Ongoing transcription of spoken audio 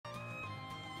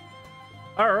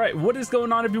Alright, what is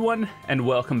going on everyone, and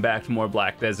welcome back to more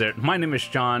Black Desert. My name is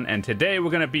John, and today we're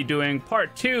going to be doing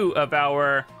part 2 of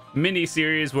our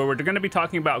mini-series where we're going to be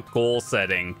talking about goal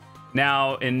setting.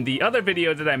 Now, in the other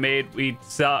video that I made, we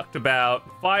talked about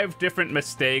 5 different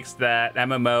mistakes that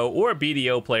MMO or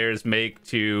BDO players make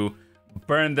to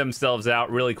burn themselves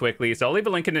out really quickly. So I'll leave a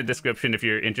link in the description if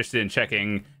you're interested in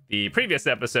checking the previous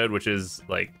episode, which is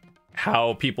like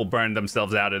how people burn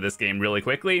themselves out of this game really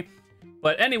quickly.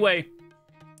 But anyway,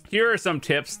 here are some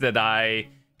tips that I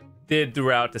did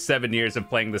throughout the 7 years of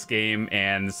playing this game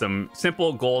and some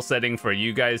simple goal setting for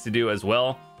you guys to do as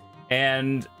well.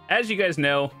 And as you guys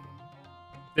know,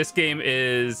 this game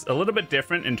is a little bit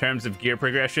different in terms of gear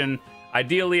progression.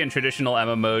 Ideally, in traditional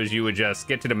MMOs, you would just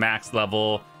get to the max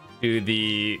level, do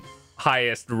the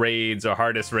highest raids or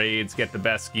hardest raids, get the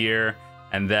best gear,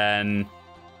 and then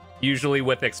usually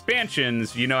with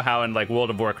expansions, you know how in like World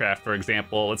of Warcraft, for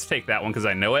example, let's take that one because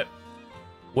I know it.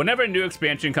 Whenever a new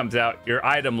expansion comes out, your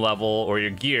item level or your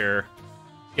gear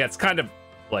gets kind of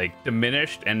like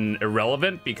diminished and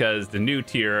irrelevant because the new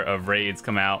tier of raids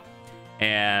come out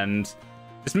and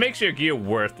just makes your gear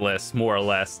worthless, more or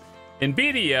less. In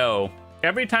BDO,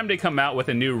 every time they come out with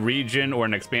a new region or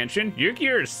an expansion, your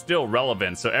gear is still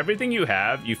relevant. So everything you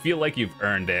have, you feel like you've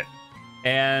earned it.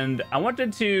 And I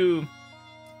wanted to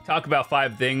talk about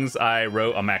 5 things I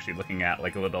wrote. I'm actually looking at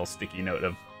like a little sticky note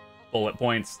of bullet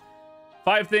points.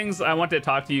 5 things I want to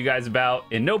talk to you guys about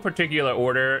in no particular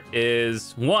order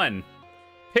is 1,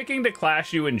 picking the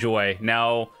class you enjoy.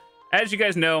 Now, as you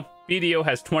guys know, BDO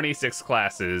has 26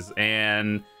 classes,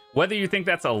 and whether you think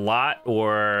that's a lot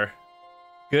or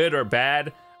good or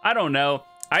bad, I don't know.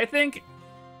 I think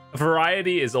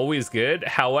variety is always good.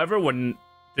 However, when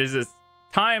there's this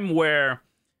time where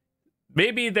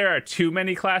maybe there are too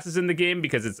many classes in the game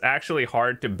because it's actually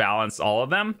hard to balance all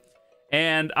of them.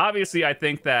 And obviously, I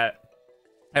think that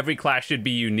every class should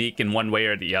be unique in one way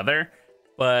or the other,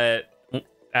 but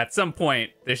at some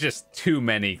point, there's just too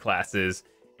many classes,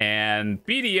 and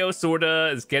BDO sorta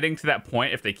is getting to that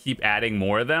point if they keep adding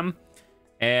more of them.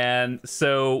 And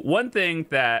so one thing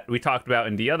that we talked about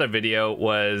in the other video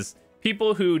was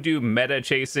people who do meta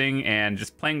chasing and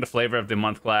just playing the flavor of the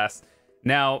month class.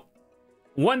 Now,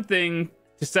 one thing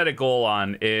to set a goal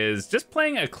on is just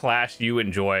playing a class you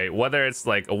enjoy, whether it's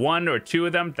like a 1 or 2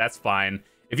 of them, that's fine.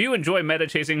 If you enjoy meta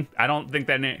chasing, I don't think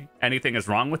that anything is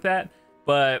wrong with that,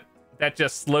 but that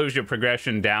just slows your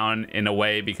progression down in a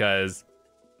way because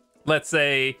let's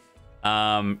say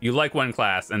you like one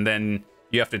class and then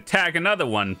you have to tag another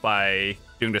one by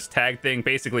doing this tag thing.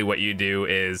 Basically what you do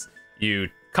is you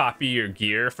copy your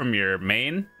gear from your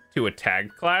main to a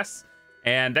tag class,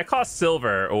 and that costs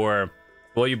silver, or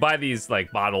well, you buy these like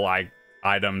bottle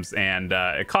items and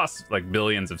it costs like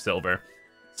billions of silver.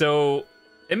 So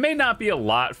it may not be a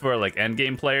lot for like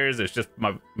endgame players. It's just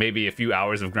maybe a few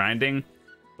hours of grinding.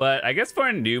 But I guess for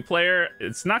a new player,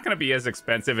 it's not going to be as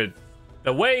expensive.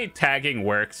 The way tagging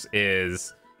works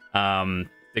is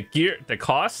the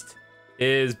cost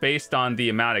is based on the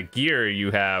amount of gear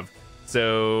you have.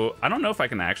 So I don't know if I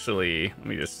can actually, let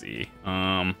me just see.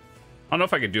 I don't know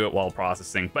if I could do it while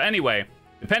processing. But anyway,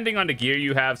 depending on the gear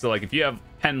you have, so like if you have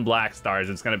 10 black stars,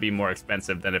 it's going to be more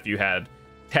expensive than if you had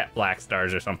 10 black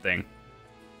stars or something.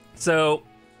 So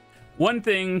one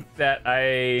thing that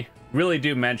I really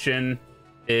do mention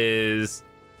is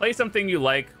play something you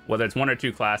like, whether it's 1 or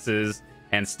 2 classes,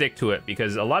 and stick to it,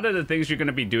 because a lot of the things you're going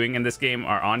to be doing in this game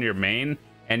are on your main,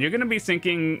 and you're going to be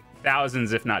sinking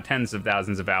thousands, if not tens of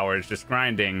thousands of hours just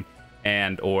grinding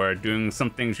and or doing some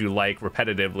things you like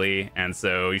repetitively, and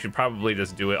so you should probably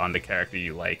just do it on the character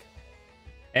you like.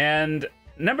 And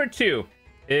number 2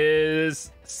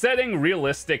 is setting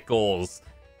realistic goals.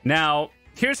 Now,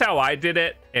 here's how I did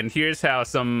it, and here's how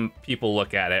some people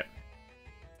look at it.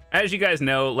 As you guys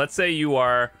know, let's say you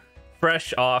are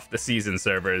fresh off the season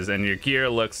servers and your gear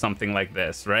looks something like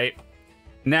this, right?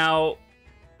 Now,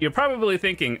 you're probably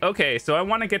thinking, okay, so I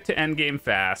want to get to endgame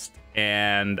fast,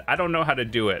 and I don't know how to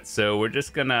do it, so we're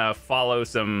just gonna follow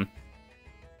some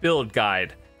build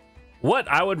guide. What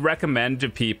I would recommend to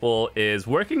people is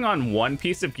working on one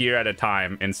piece of gear at a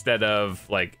time instead of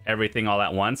like everything all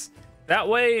at once. That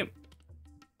way,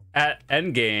 at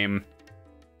endgame,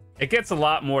 it gets a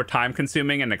lot more time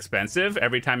consuming and expensive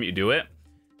every time you do it.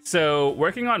 So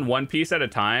working on one piece at a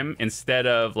time instead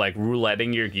of like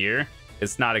rouletting your gear,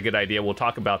 it's not a good idea. We'll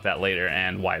talk about that later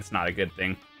and why it's not a good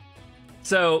thing.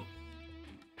 So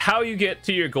how you get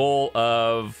to your goal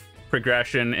of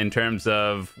progression in terms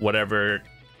of whatever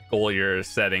goal you're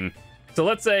setting. So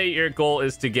let's say your goal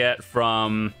is to get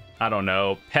from, I don't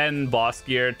know, 10 boss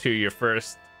gear to your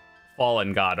first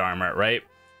fallen god armor, right?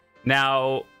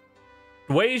 Now,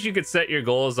 ways you could set your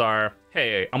goals are,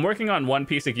 hey, I'm working on one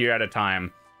piece of gear at a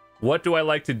time. What do I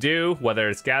like to do, whether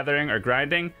it's gathering or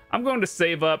grinding? I'm going to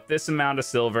save up this amount of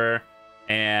silver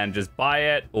and just buy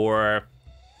it, or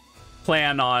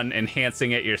plan on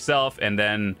enhancing it yourself. And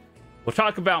then we'll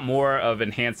talk about more of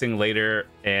enhancing later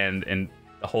and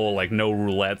the whole like no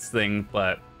roulettes thing.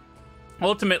 But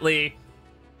ultimately,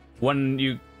 when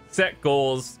you set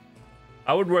goals,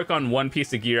 I would work on one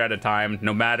piece of gear at a time,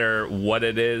 no matter what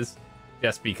it is,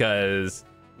 just because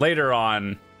later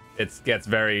on it gets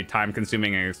very time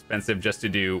consuming and expensive just to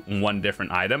do one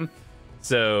different item.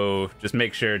 So just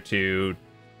make sure to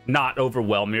not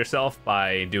overwhelm yourself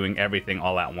by doing everything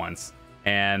all at once.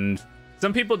 And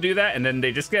some people do that and then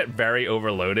they just get very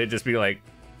overloaded. Just be like,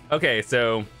 okay,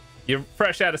 so you're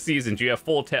fresh out of seasons, you have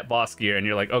full Tet boss gear, and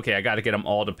you're like, okay, I got to get them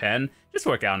all to pen. Just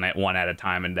work out on it one at a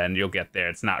time, and then you'll get there.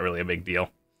 It's not really a big deal.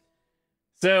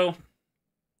 So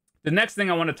the next thing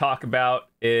I want to talk about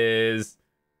is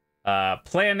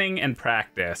planning and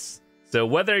practice. So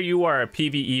whether you are a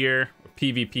PvEer,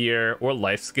 PvPer, or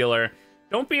life skiller,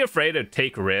 don't be afraid to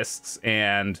take risks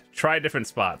and try different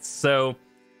spots. So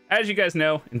as you guys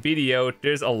know, in BDO,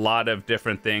 there's a lot of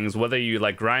different things. Whether you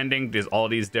like grinding, there's all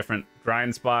these different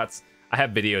grind spots. I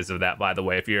have videos of that, by the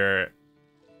way, if you're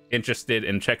interested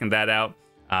in checking that out.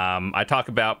 I talk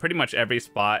about pretty much every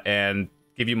spot and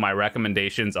give you my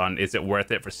recommendations on is it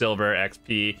worth it for silver,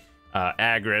 XP,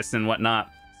 agris, and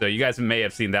whatnot. So you guys may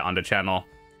have seen that on the channel.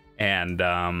 And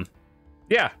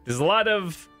yeah, there's a lot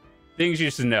of things you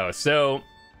should know. So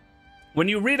when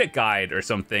you read a guide or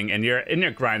something and you're in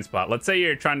your grind spot, let's say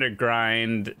you're trying to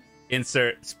grind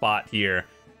insert spot here.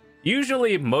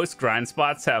 Usually most grind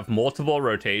spots have multiple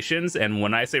rotations. And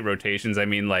when I say rotations, I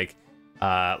mean like,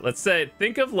 let's say,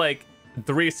 think of like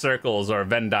 3 circles or a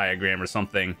Venn diagram or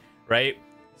something, right?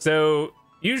 So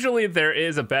usually there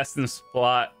is a best in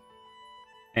slot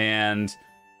and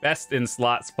best in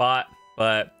slot spot,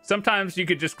 but sometimes you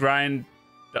could just grind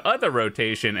the other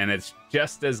rotation and it's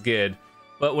just as good.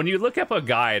 But when you look up a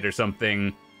guide or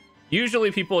something, usually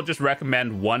people just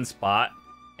recommend one spot,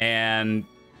 and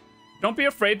don't be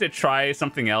afraid to try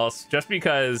something else just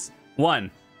because,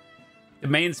 one, the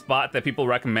main spot that people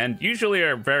recommend usually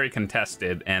are very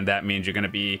contested, and that means you're going to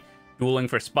be dueling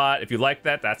for spot. If you like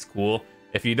that, that's cool.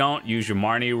 If you don't, use your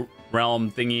Marnie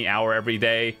realm thingy hour every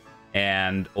day,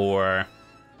 and or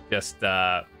just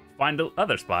find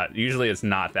another spot. Usually it's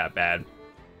not that bad.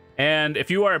 And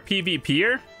if you are a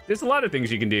PvPer, there's a lot of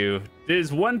things you can do.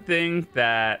 There's one thing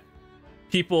that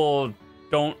people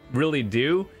don't really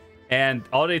do, and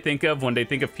all they think of when they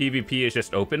think of PvP is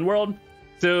just open world.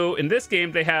 So in this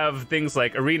game, they have things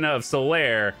like Arena of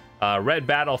Solaire, Red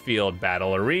Battlefield,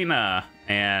 Battle Arena,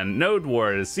 and Node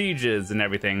Wars, Sieges, and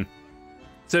everything.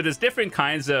 So there's different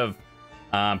kinds of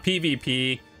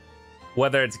PvP,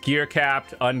 whether it's gear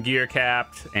capped, ungear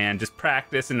capped, and just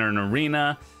practice in an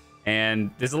arena. And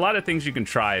there's a lot of things you can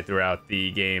try throughout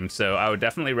the game. So I would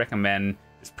definitely recommend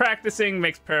just practicing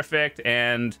makes perfect.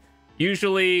 And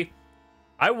usually,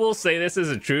 I will say this as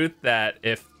a truth, that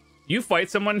if you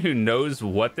fight someone who knows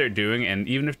what they're doing, and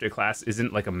even if their class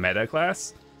isn't like a meta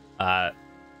class,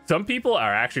 some people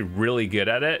are actually really good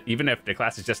at it, even if their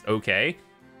class is just okay.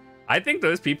 I think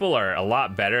those people are a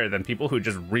lot better than people who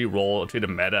just re-roll to the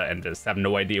meta and just have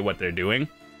no idea what they're doing.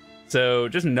 So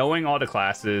just knowing all the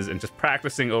classes and just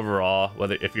practicing overall,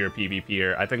 whether if you're a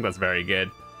PvPer, I think that's very good.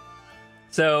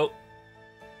 So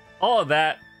all of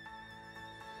that,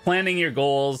 planning your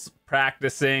goals,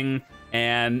 practicing,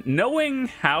 and knowing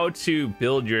how to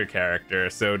build your character.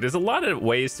 So there's a lot of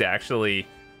ways to actually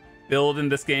build in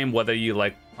this game, whether you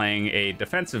like playing a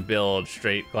defensive build,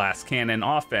 straight glass cannon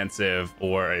offensive,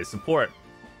 or a support.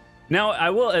 Now, I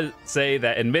will say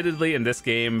that admittedly in this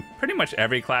game, pretty much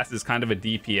every class is kind of a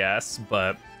DPS,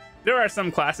 but there are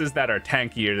some classes that are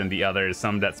tankier than the others,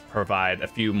 some that provide a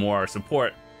few more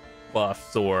support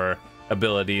buffs or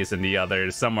abilities than the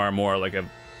others. Some are more like a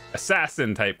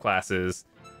assassin type classes.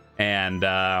 And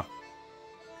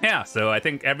yeah, so I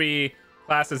think every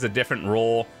class has a different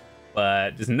role,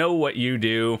 but just know what you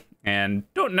do and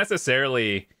don't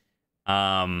necessarily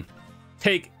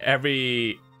take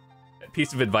every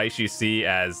piece of advice you see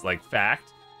as like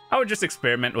fact. I would just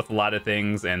experiment with a lot of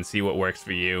things and see what works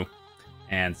for you,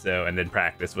 and then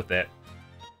practice with it.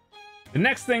 The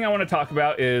next thing I want to talk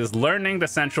about is learning the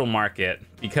central market,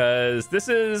 because this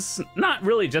is not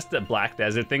really just a Black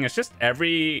Desert thing, it's just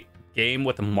every game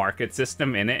with a market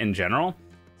system in it in general.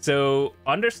 So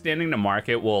understanding the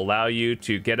market will allow you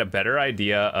to get a better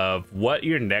idea of what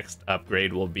your next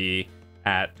upgrade will be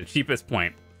at the cheapest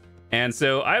point. And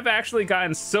so I've actually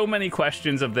gotten so many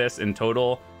questions of this in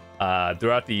total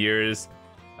throughout the years.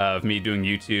 of me doing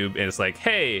YouTube is like,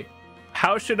 hey,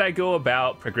 how should I go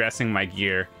about progressing my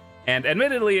gear? And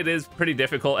admittedly, it is pretty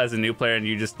difficult as a new player and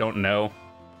you just don't know.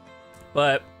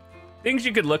 But things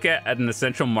you could look at an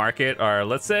essential market are,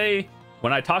 let's say,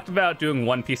 when I talked about doing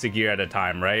one piece of gear at a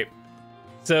time, right?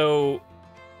 So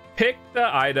pick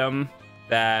the item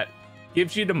that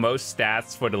gives you the most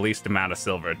stats for the least amount of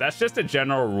silver. That's just a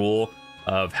general rule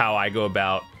of how I go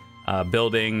about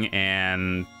building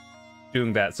and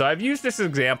doing that. So I've used this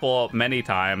example many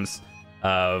times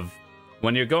of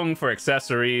when you're going for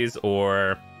accessories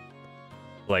or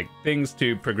like things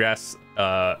to progress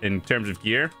in terms of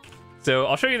gear. So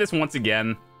I'll show you this once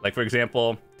again. Like for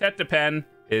example, Tete Pen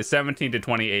is 17 to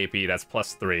 20 AP. That's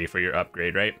 +3 for your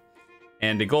upgrade, right?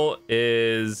 And the goal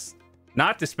is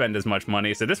not to spend as much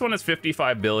money. So this one is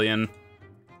 55 billion,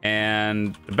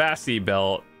 and the Bassi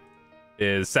belt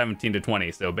is 17 to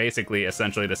 20. So basically,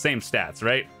 essentially the same stats,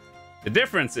 right? The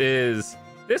difference is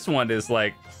this one is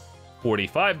like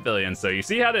 45 billion. So you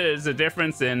see how there's a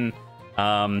difference in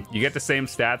you get the same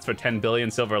stats for 10 billion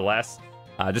silver less.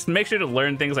 Just make sure to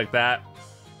learn things like that.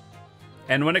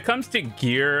 And when it comes to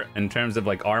gear in terms of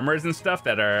like armors and stuff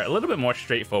that are a little bit more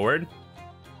straightforward.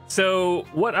 So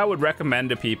what I would recommend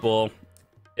to people,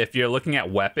 if you're looking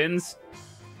at weapons,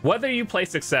 whether you play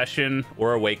Succession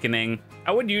or Awakening,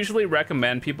 I would usually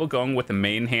recommend people going with the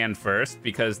main hand first,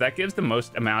 because that gives the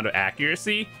most amount of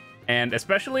accuracy. And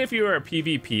especially if you are a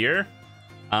PvPer,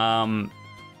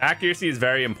 accuracy is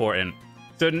very important.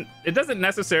 So it doesn't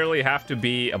necessarily have to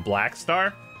be a black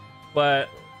star, but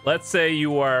let's say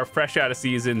you are fresh out of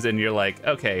seasons and you're like,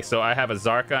 okay, so I have a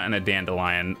Zarka and a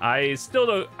Dandelion. I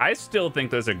still think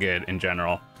those are good in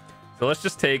general. So let's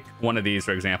just take one of these,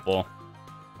 for example.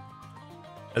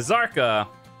 A Zarka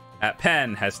at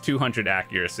Pen has 200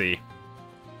 accuracy.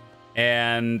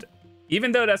 And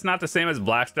even though that's not the same as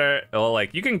Blackstar, well,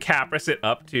 like you can Capris it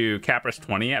up to Capris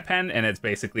 20 at Pen, and it's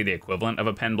basically the equivalent of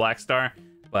a Pen Blackstar.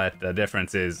 But the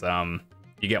difference is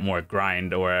you get more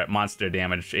grind or monster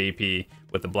damage AP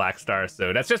with the Blackstar.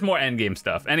 So that's just more endgame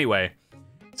stuff. Anyway,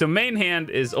 so main hand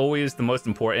is always the most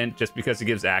important just because it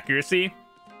gives accuracy.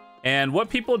 And what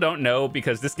people don't know,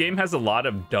 because this game has a lot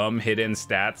of dumb hidden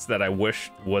stats that I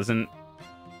wish wasn't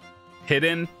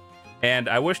hidden, and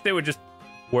I wish they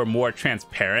were more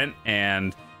transparent.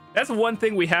 And that's one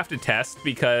thing we have to test,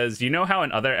 because you know how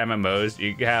in other MMOs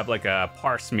you have like a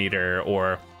parse meter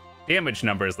or damage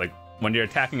numbers, like when you're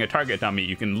attacking a target dummy,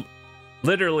 you can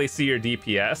literally see your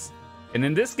DPS. And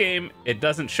in this game, it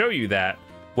doesn't show you that,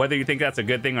 whether you think that's a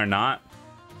good thing or not.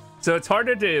 So it's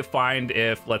harder to find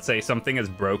if, let's say, something is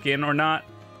broken or not.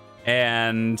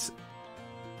 And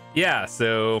yeah,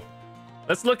 so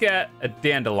let's look at a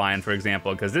Dandelion, for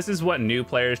example, because this is what new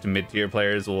players to mid-tier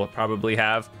players will probably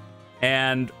have.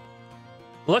 And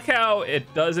look how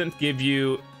it doesn't give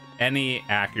you any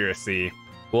accuracy.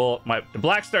 Well, the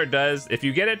Blackstar does. If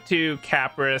you get it to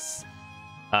Capris,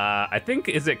 I think,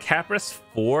 is it Capris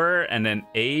 4 and then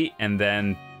 8 and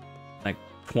then like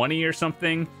 20 or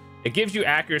something? It gives you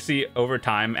accuracy over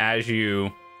time as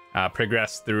you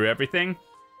progress through everything.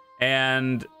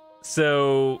 And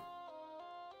so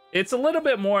it's a little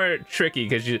bit more tricky,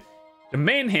 because the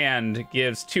main hand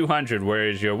gives 200,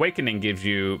 whereas your Awakening gives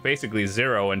you basically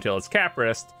 0 until it's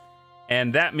Capris.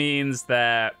 And that means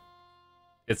that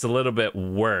it's a little bit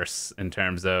worse in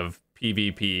terms of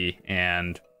PvP.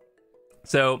 And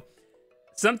so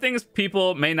some things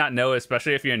people may not know,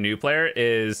 especially if you're a new player,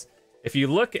 is if you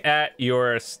look at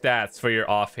your stats for your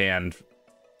offhand,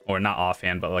 or not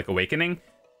offhand, but like Awakening,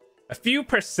 a few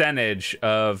percentage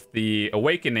of the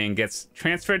Awakening gets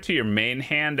transferred to your main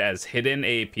hand as hidden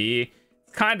AP.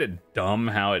 It's kind of dumb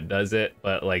how it does it,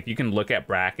 but like you can look at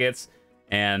brackets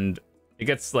and it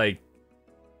gets like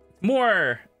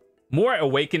more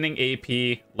Awakening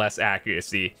AP, less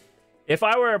accuracy. If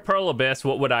I were a Pearl Abyss,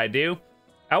 what would I do?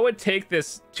 I would take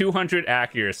this 200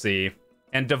 accuracy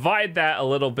and divide that a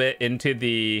little bit into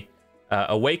the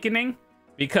Awakening,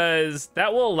 because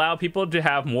that will allow people to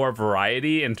have more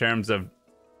variety in terms of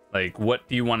like what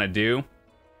do you want to do.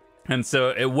 And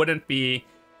so it wouldn't be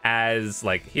as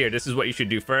like, here, this is what you should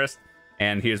do first,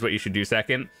 and here's what you should do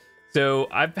second. So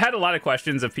I've had a lot of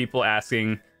questions of people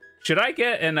asking, should I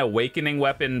get an Awakening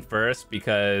weapon first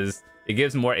because it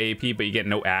gives more AP but you get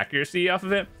no accuracy off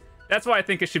of it? That's why I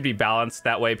think it should be balanced.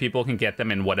 That way people can get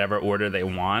them in whatever order they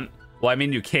want. Well, I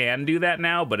mean, you can do that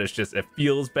now, but it's just, it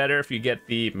feels better if you get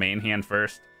the main hand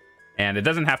first. And it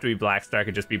doesn't have to be Blackstar, it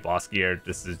could just be boss gear.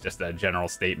 This is just a general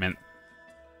statement.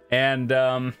 And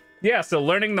yeah, so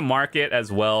learning the market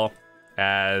as well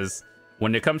as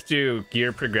when it comes to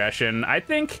gear progression, I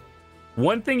think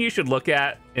one thing you should look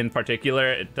at in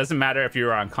particular, it doesn't matter if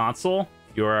you're on console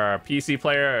you're a PC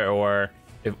player or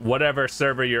if whatever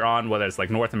server you're on, whether it's like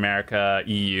North America,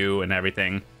 EU, and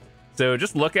everything. So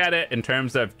just look at it in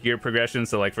terms of gear progression.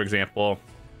 So like, for example,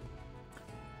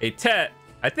 a Tet,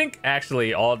 I think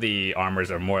actually all the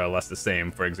armors are more or less the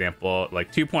same. For example,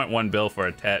 like 2.1 bill for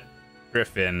a Tet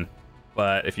Griffin,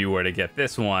 but if you were to get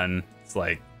this one, it's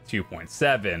like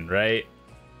 2.7, right?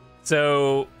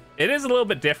 So it is a little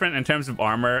bit different in terms of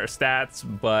armor stats,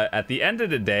 but at the end of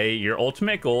the day, your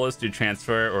ultimate goal is to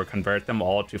transfer or convert them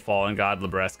all to Fallen God,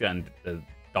 Libresca, and the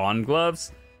Dawn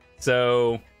Gloves.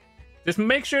 So just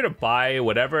make sure to buy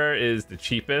whatever is the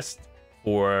cheapest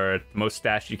for the most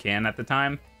stats you can at the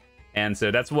time. And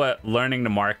so that's what learning the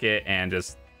market and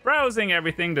just browsing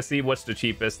everything to see what's the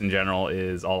cheapest in general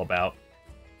is all about.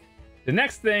 The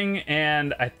next thing,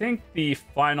 and I think the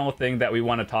final thing that we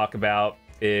want to talk about,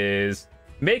 is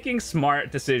making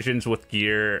smart decisions with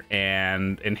gear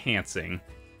and enhancing.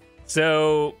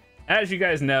 So as you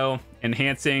guys know,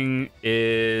 enhancing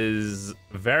is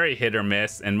very hit or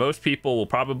miss, and most people will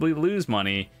probably lose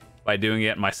money by doing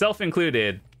it, myself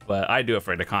included, but I do it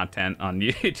for the content on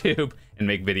YouTube and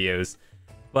make videos.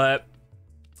 But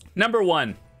number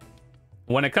one,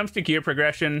 when it comes to gear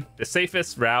progression, the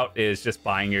safest route is just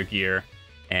buying your gear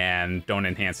and don't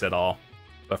enhance at all.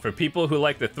 But for people who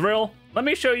like the thrill, let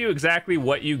me show you exactly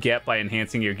what you get by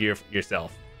enhancing your gear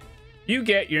yourself. You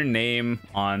get your name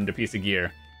on the piece of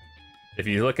gear. If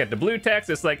you look at the blue text,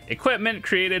 it's like equipment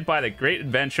created by the Great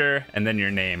Adventure and then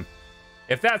your name.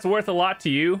 If that's worth a lot to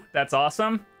you, that's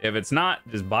awesome. If it's not,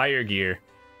 just buy your gear.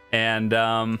 And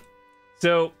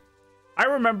so I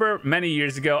remember many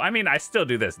years ago, I mean, I still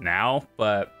do this now,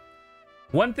 but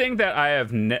one thing that I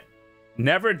have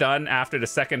never done after the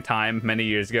second time many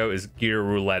years ago is gear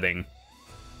rouletting.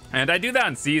 And I do that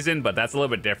on season, but that's a little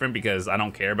bit different because I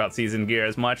don't care about season gear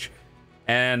as much.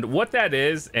 And what that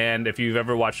is, and if you've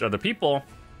ever watched other people,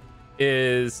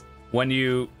 is when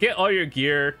you get all your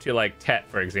gear to like Tet,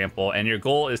 for example, and your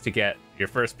goal is to get your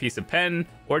first piece of pen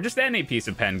or just any piece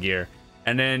of pen gear,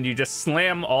 and then you just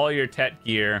slam all your Tet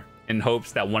gear in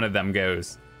hopes that one of them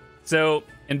goes. So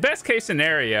in best case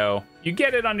scenario, you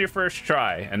get it on your first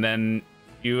try, and then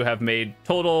you have made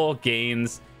total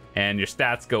gains and your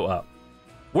stats go up.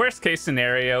 Worst case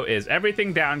scenario is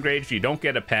everything downgrades, you don't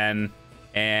get a pen,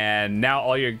 and now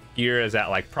all your gear is at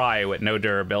like Pry with no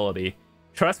durability.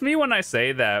 Trust me when I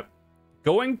say that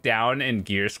going down in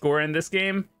gear score in this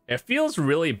game, it feels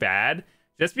really bad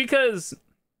just because,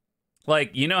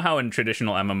 like, you know how in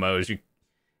traditional MMOs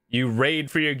you raid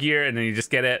for your gear and then you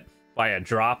just get it by a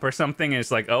drop or something, and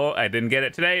it's like, oh, I didn't get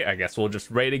it today, I guess we'll just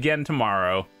raid again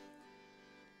tomorrow.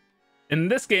 In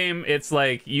this game, it's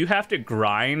like you have to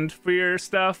grind for your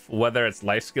stuff, whether it's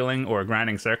life skilling or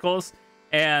grinding circles.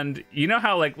 And you know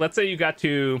how, like, let's say you got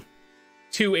to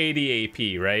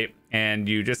 280 AP, right? And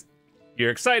you're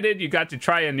excited, you got to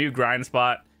try a new grind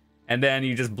spot, and then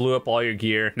you just blew up all your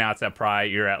gear. Now it's at Pry,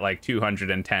 you're at like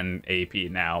 210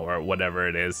 AP now, or whatever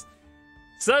it is.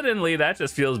 Suddenly, that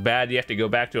just feels bad. You have to go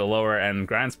back to a lower end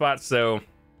grind spot. So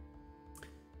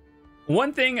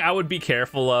one thing I would be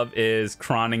careful of is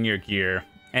cronning your gear.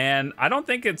 And I don't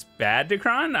think it's bad to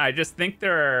cron. I just think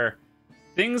there are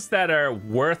things that are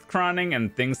worth cronning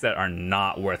and things that are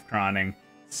not worth cronning.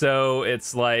 So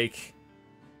it's like,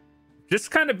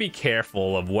 just kind of be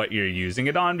careful of what you're using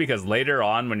it on, because later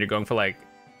on when you're going for like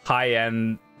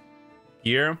high-end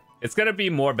gear, it's going to be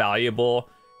more valuable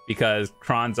because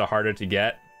crons are harder to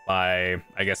get by,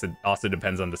 I guess it also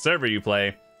depends on the server you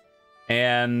play.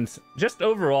 And just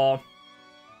overall,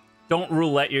 don't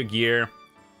roulette your gear.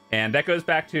 And that goes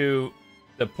back to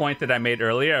the point that I made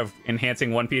earlier of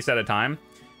enhancing one piece at a time.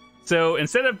 So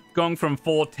instead of going from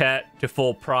full Tet to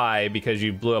full Pry because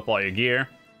you blew up all your gear,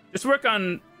 just work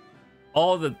on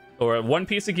one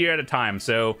piece of gear at a time.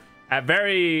 So at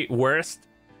very worst,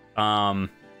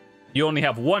 you only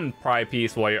have one Pry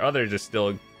piece while your others are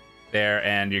still there,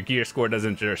 and your gear score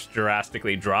doesn't just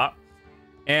drastically drop.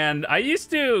 And I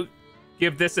used to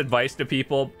give this advice to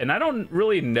people, and I don't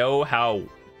really know how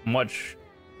much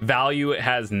value it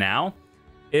has now,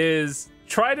 is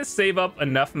try to save up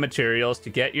enough materials to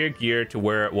get your gear to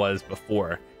where it was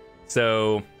before.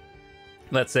 So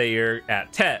let's say you're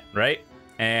at Tet, right?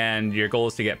 And your goal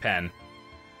is to get pen.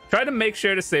 Try to make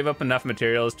sure to save up enough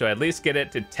materials to at least get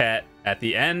it to Tet at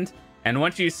the end. And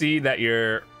once you see that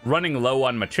you're running low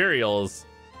on materials,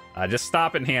 just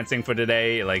stop enhancing for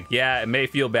today. Like, yeah, it may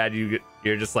feel bad.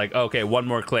 You're just like, okay, one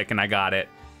more click and I got it.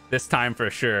 This time for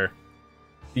sure.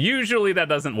 Usually that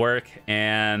doesn't work,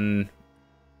 and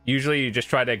usually you just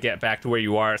try to get back to where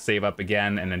you are, save up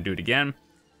again, and then do it again.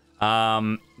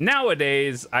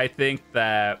 Nowadays, I think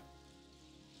that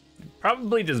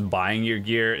probably just buying your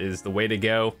gear is the way to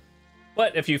go.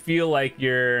 But if you feel like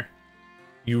you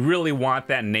really want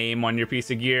that name on your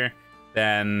piece of gear,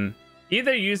 then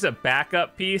either use a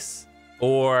backup piece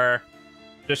or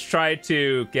just try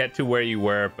to get to where you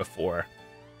were before.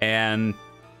 And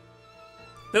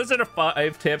those are the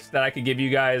 5 tips that I could give you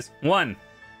guys. 1,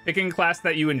 picking a class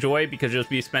that you enjoy because you'll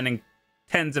be spending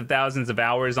tens of thousands of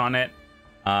hours on it.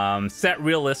 Set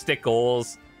realistic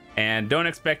goals and don't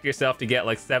expect yourself to get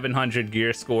like 700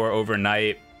 gear score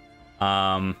overnight.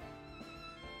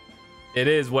 It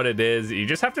is what it is. You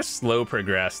just have to slow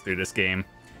progress through this game.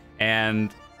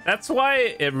 And that's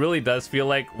why it really does feel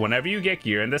like whenever you get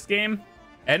gear in this game,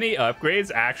 any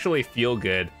upgrades actually feel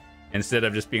good instead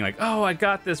of just being like, oh, I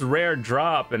got this rare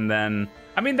drop. And then,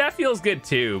 I mean, that feels good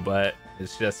too, but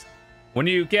it's just when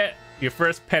you get your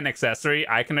first pen accessory,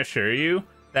 I can assure you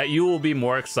that you will be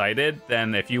more excited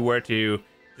than if you were to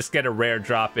just get a rare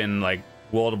drop in like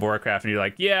World of Warcraft and you're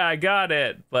like, yeah, I got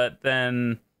it. But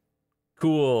then,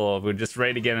 cool, we're just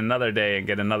ready to get another day and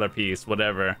get another piece,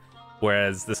 whatever.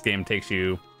 Whereas this game takes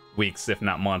you weeks, if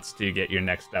not months, to get your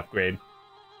next upgrade.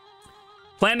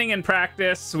 Planning and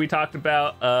practice, we talked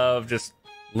about, of just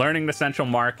learning the central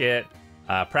market,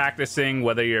 practicing,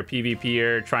 whether you're a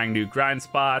PvPer, trying new grind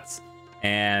spots,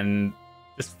 and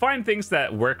just find things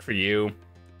that work for you.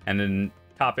 And then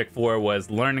topic 4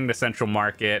 was learning the central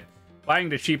market, buying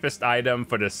the cheapest item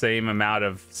for the same amount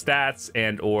of stats,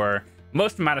 and or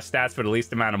most amount of stats for the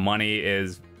least amount of money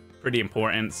is pretty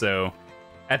important. So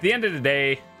at the end of the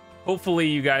day, hopefully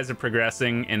you guys are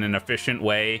progressing in an efficient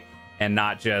way and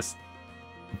not just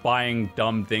buying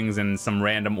dumb things in some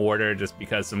random order just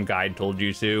because some guide told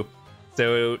you to.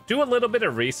 So do a little bit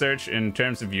of research in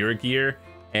terms of your gear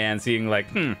and seeing like,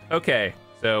 okay,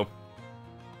 so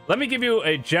let me give you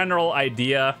a general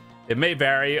idea. It may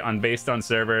vary based on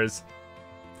servers.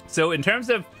 So in terms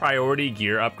of priority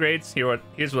gear upgrades,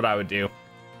 here's what I would do.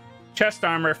 Chest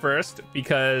armor first,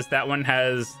 because that one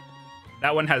has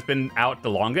been out the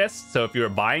longest. So if you were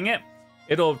buying it,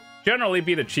 it'll generally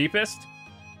be the cheapest.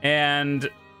 And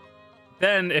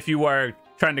then if you are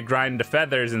trying to grind the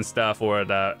feathers and stuff, or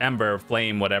the ember,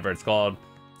 flame, whatever it's called,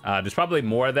 there's probably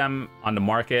more of them on the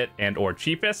market and or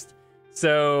cheapest.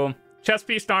 So chest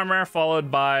piece armor,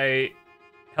 followed by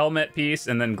helmet piece,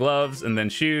 and then gloves, and then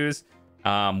shoes.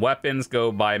 Weapons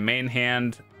go by main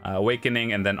hand,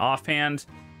 awakening, and then offhand.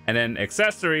 And then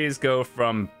accessories go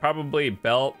from probably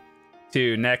belt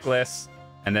to necklace,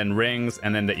 and then rings,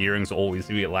 and then the earrings will always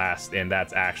be last. And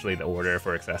that's actually the order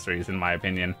for accessories, in my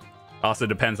opinion. Also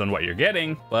depends on what you're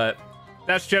getting, but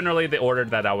that's generally the order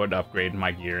that I would upgrade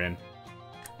my gear in.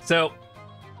 So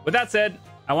with that said,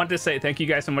 I want to say thank you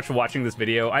guys so much for watching this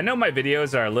video. I know my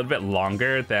videos are a little bit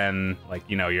longer than, like,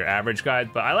 you know, your average guide,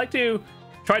 but I like to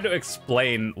try to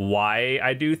explain why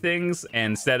I do things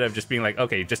instead of just being like,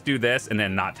 okay, just do this and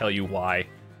then not tell you why.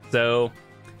 So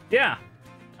yeah,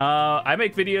 I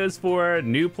make videos for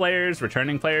new players,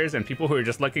 returning players, and people who are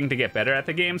just looking to get better at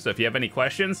the game. So if you have any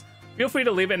questions, feel free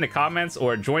to leave it in the comments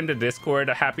or join the Discord.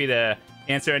 I'm happy to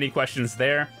answer any questions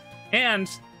there. And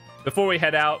before we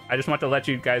head out, I just want to let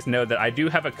you guys know that I do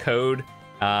have a code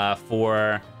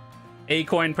for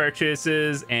A-coin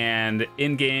purchases and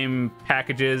in-game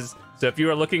packages. So if you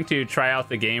are looking to try out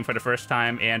the game for the first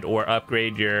time and or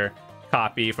upgrade your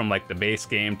copy from like the base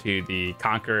game to the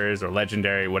Conquerors or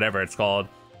Legendary, whatever it's called,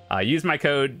 use my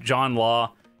code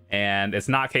Jonlaw, and it's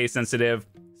not case sensitive.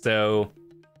 So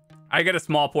I get a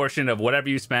small portion of whatever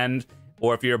you spend,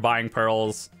 or if you're buying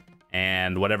pearls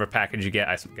and whatever package you get,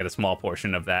 I get a small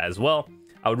portion of that as well.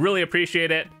 I would really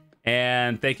appreciate it.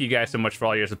 And thank you guys so much for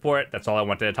all your support. That's all I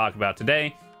wanted to talk about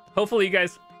today. Hopefully you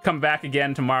guys come back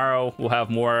again tomorrow. We'll have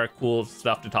more cool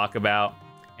stuff to talk about.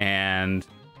 And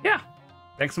yeah,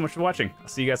 thanks so much for watching. I'll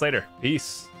see you guys later.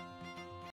 Peace.